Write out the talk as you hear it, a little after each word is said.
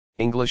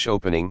English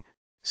opening,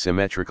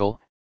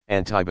 symmetrical,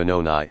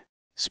 anti-Benoni,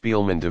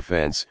 Spielman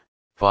defense,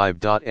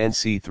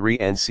 5.nc3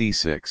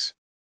 nc6.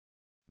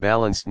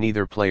 Balanced,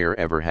 neither player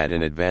ever had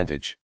an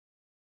advantage.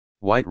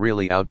 White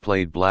really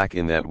outplayed black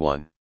in that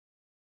one.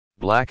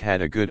 Black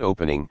had a good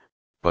opening,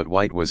 but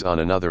white was on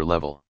another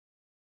level.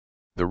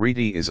 The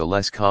ready is a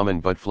less common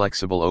but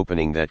flexible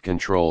opening that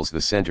controls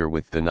the center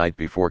with the knight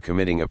before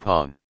committing a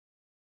pawn.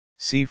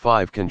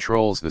 c5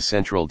 controls the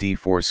central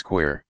d4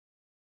 square.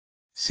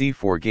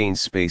 c4 gains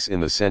space in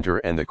the center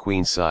and the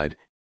queen side,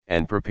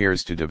 and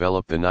prepares to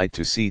develop the knight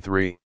to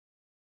c3.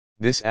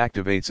 This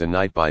activates a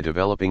knight by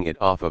developing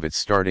it off of its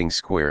starting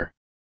square.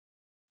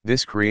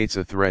 This creates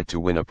a threat to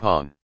win a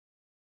pawn.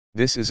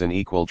 This is an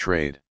equal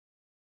trade.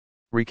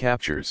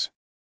 Recaptures.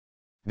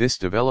 This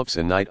develops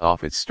a knight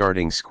off its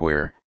starting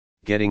square,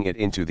 getting it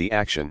into the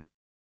action.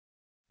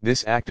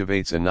 This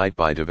activates a knight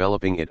by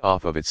developing it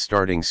off of its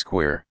starting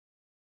square.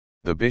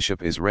 The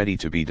bishop is ready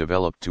to be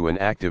developed to an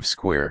active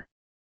square.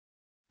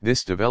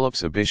 This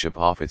develops a bishop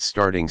off its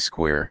starting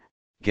square,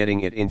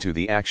 getting it into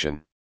the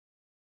action.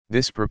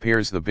 This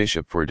prepares the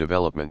bishop for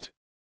development.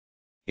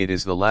 It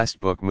is the last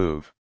book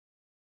move.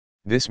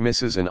 This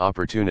misses an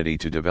opportunity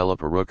to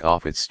develop a rook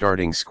off its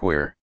starting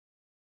square.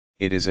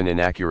 It is an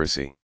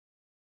inaccuracy.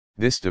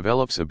 This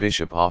develops a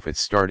bishop off its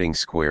starting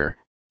square,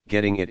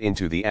 getting it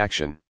into the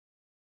action.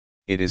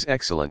 It is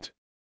excellent.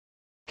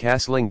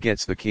 Castling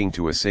gets the king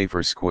to a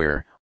safer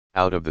square,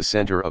 out of the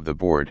center of the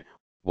board,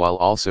 while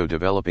also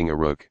developing a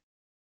rook.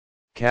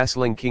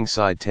 Castling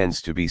kingside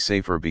tends to be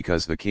safer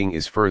because the king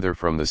is further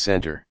from the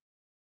center.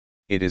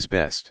 It is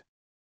best.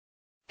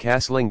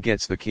 Castling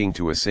gets the king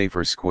to a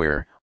safer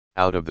square,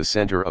 out of the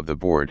center of the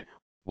board,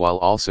 while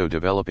also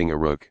developing a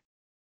rook.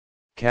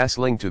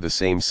 Castling to the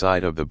same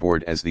side of the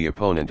board as the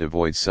opponent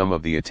avoids some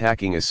of the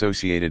attacking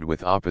associated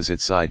with opposite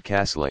side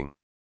castling.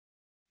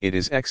 It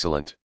is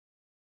excellent.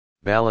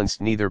 Balanced,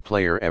 neither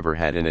player ever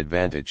had an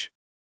advantage.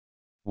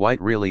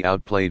 White really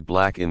outplayed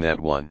black in that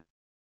one.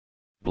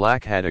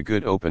 Black had a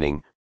good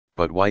opening,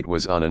 but white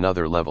was on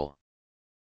another level.